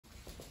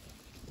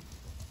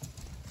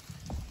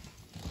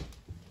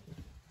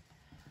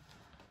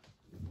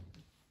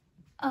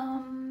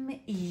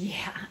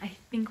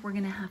think we're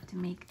gonna have to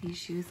make these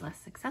shoes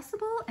less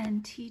accessible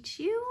and teach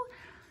you,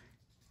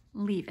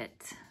 leave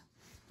it.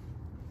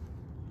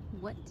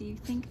 What do you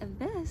think of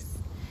this?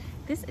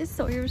 This is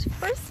Sawyer's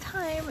first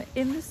time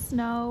in the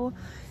snow.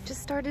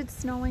 Just started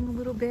snowing a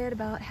little bit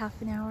about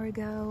half an hour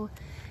ago.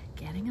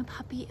 Getting a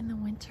puppy in the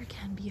winter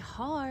can be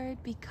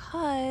hard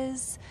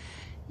because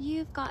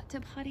you've got to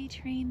potty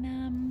train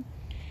them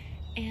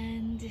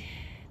and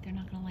they're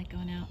not gonna like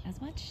going out as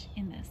much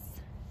in this.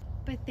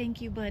 But thank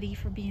you, buddy,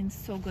 for being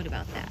so good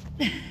about that.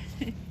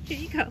 Here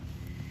you go.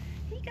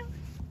 Here you go.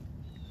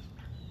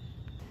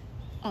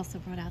 Also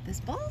brought out this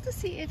ball to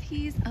see if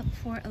he's up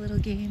for a little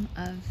game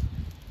of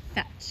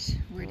fetch.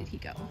 Where did he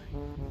go?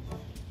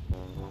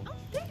 Oh,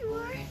 there you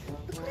are.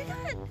 Look what I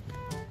got.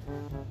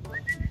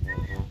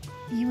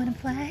 You wanna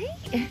play?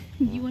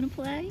 You wanna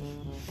play?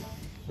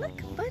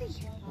 Look, buddy.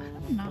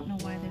 I do not know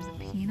why there's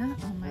a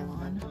peanut on my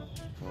lawn.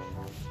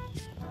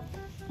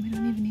 We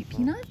don't even eat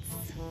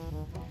peanuts.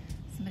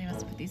 Somebody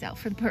must have put these out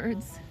for the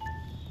birds.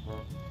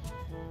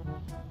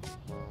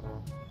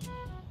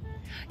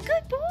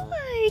 Good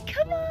boy!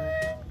 Come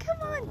on!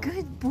 Come on!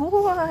 Good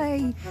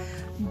boy!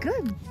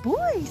 Good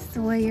boy,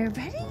 Sawyer.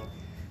 Ready?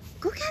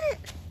 Go get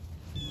it!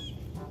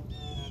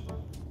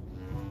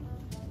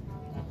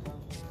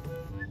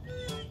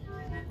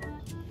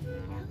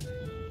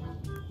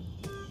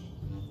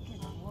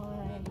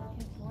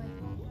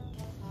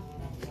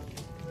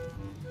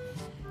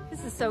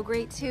 This is so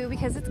great too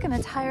because it's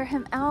gonna tire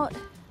him out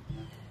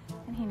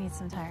and he needs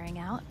some tiring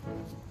out.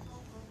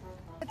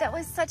 But that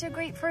was such a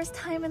great first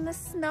time in the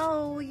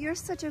snow. You're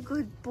such a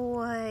good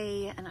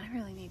boy. And I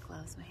really need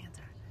gloves. My hands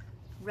are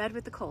red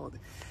with the cold.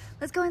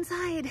 Let's go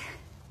inside.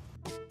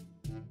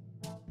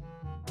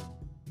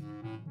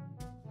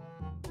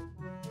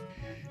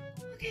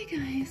 Okay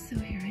guys, so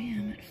here I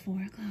am at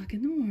 4 o'clock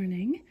in the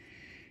morning.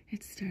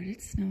 It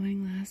started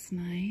snowing last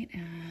night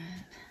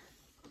at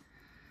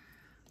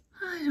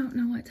I don't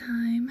know what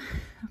time,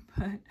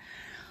 but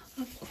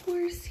of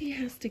course he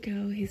has to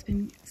go. He's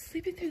been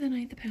sleeping through the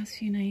night the past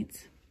few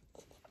nights.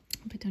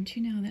 But don't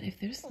you know that if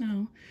there's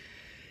snow,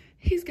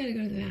 he's got to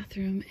go to the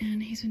bathroom,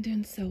 and he's been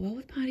doing so well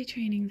with potty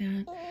training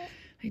that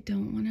I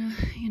don't want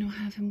to, you know,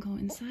 have him go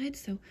inside.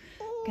 So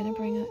I'm gonna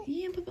bring a,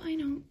 yeah, but I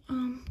know,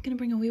 gonna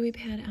bring a wee wee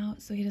pad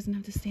out so he doesn't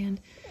have to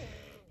stand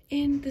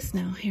in the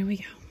snow. Here we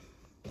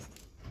go.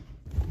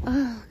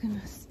 Oh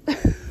goodness.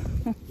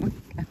 Oh my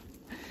God.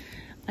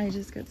 I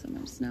just got so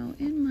much snow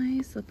in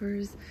my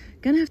slippers.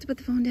 Gonna have to put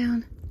the phone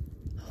down.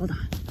 Hold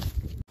on.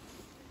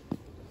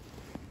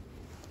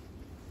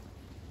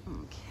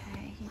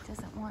 Okay, he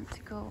doesn't want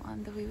to go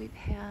on the wee wee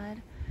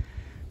pad.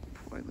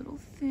 Poor little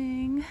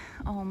thing.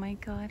 Oh my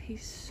God,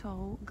 he's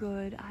so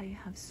good. I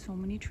have so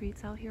many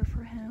treats out here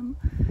for him.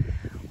 I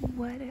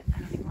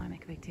don't even want to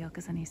make a big deal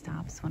because then he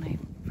stops when I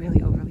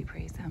really overly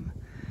praise him.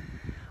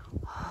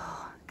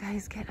 Oh,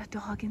 guys, get a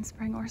dog in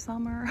spring or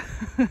summer.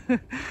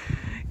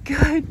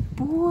 Good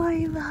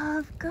boy,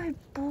 love. Good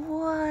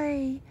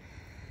boy.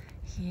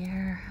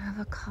 Here, have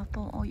a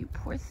couple. Oh, you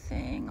poor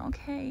thing.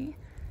 Okay.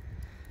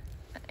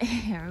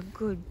 Here,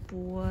 good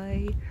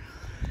boy.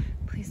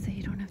 Please say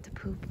you don't have to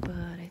poop, but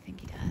I think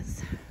he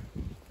does.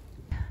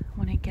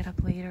 When I get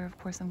up later, of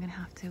course, I'm going to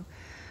have to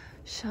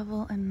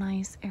shovel a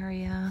nice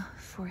area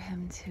for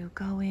him to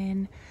go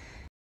in.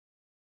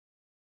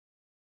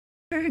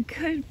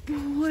 Good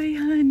boy,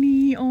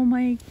 honey. Oh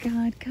my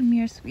God. Come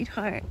here,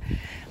 sweetheart.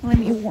 Let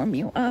me warm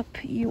you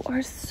up. You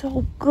are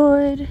so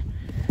good.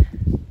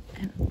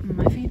 And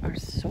my feet are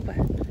so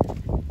bad.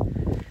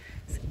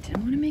 So I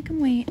didn't want to make him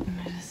wait.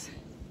 And I just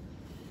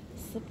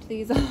slipped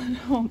these on.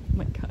 Oh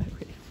my God.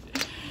 Wait.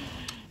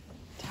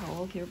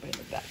 Towel here by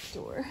the back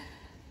door.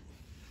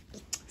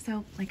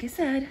 So, like I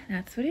said,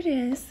 that's what it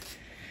is.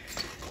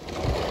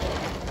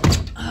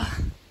 Oh,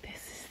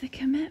 this is the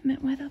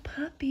commitment with a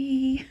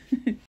puppy.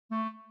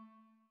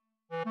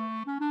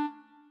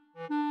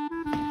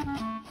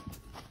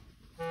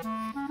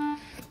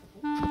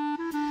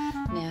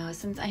 Now,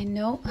 since I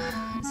know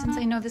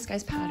this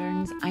guy's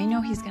patterns, I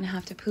know he's gonna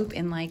have to poop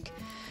in like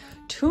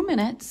 2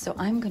 minutes, so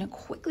I'm gonna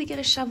quickly get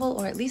a shovel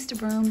or at least a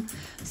broom,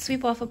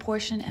 sweep off a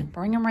portion and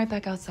bring him right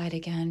back outside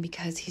again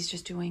because he's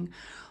just doing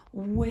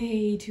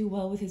way too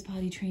well with his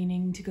potty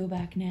training to go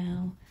back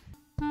now.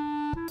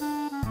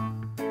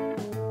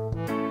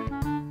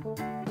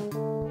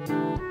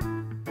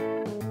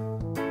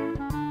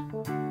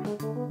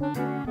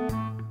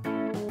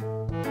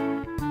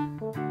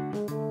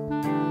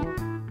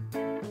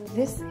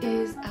 This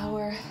is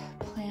our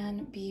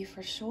plan B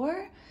for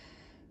sure,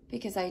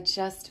 because I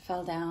just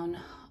fell down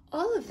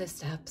all of the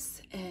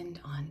steps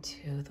and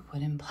onto the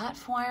wooden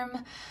platform.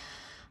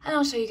 And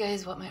I'll show you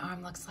guys what my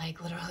arm looks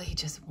like literally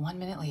just 1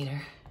 minute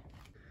later.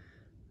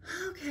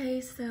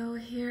 Okay, so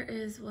here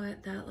is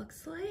what that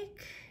looks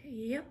like.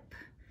 Yep.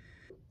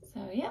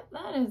 So yep,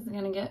 that is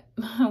gonna get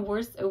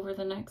worse over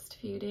the next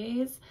few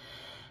days.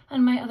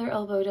 And my other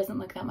elbow doesn't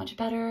look that much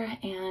better.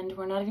 And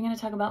we're not even gonna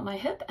talk about my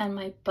hip and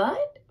my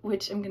butt,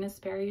 which I'm gonna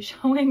spare you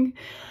showing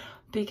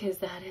because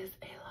that is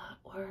a lot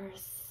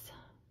worse.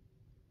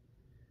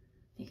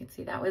 You can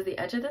see that was the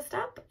edge of the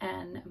step,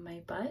 and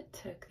my butt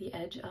took the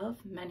edge of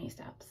many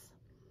steps.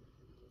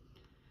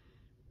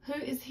 Who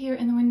is here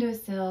in the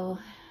windowsill?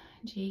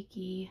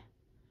 Jakey.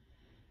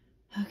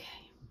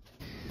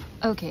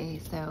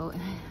 Okay, so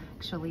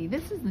actually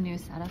this is the new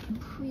setup, and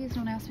please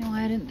don't ask me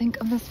why I didn't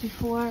think of this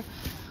before,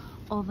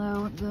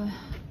 although the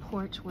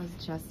porch was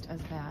just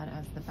as bad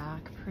as the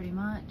back pretty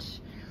much.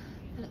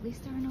 But at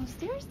least there are no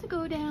stairs to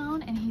go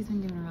down, and he's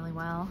been doing really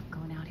well,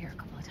 going out here a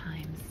couple of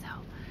times. So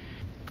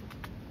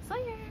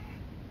Sawyer,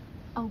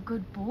 oh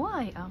good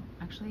boy. Oh,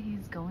 actually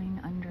he's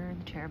going under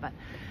the chair, but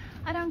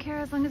I don't care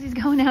as long as he's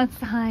going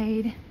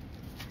outside.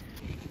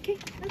 Okay,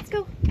 let's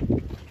go.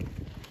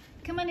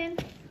 Come on in.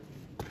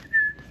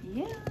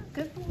 Yeah,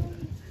 good boy.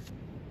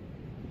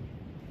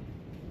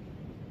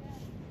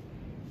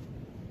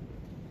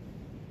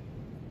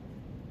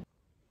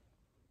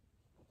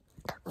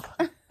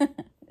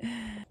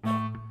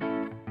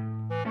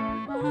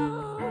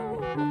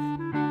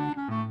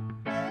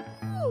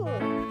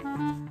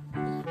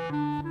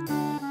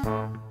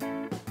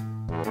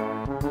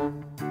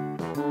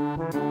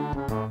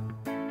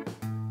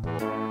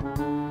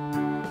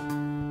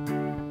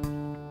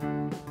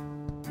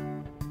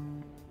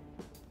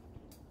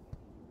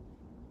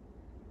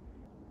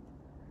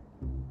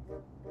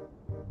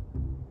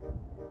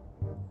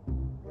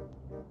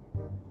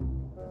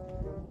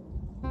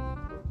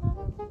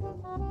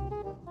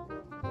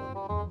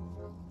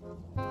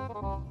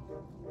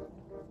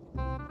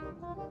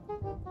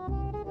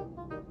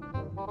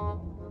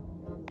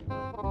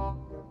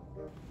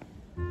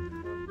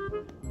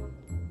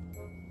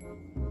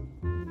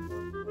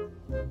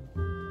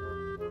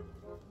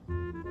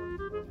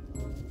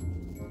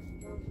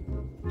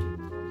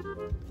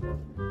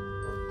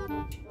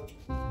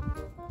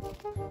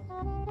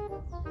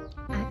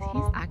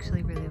 He's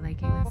actually really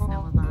liking the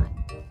snow a lot.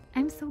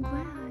 I'm so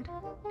glad.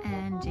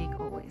 And Jake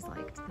always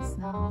liked the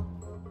snow.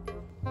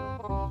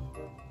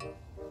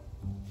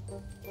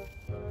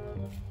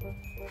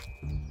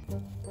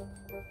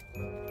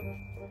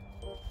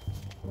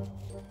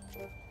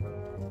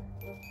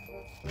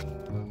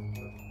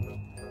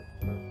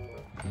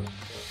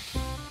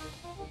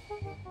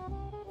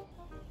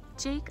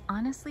 Jake,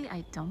 honestly,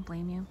 I don't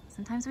blame you.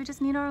 Sometimes we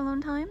just need our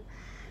alone time.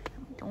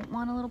 We don't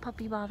want a little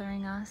puppy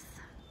bothering us.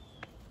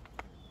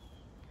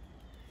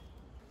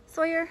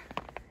 Sawyer,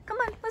 come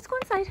on, let's go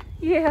inside.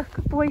 Yeah,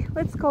 good boy,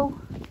 let's go.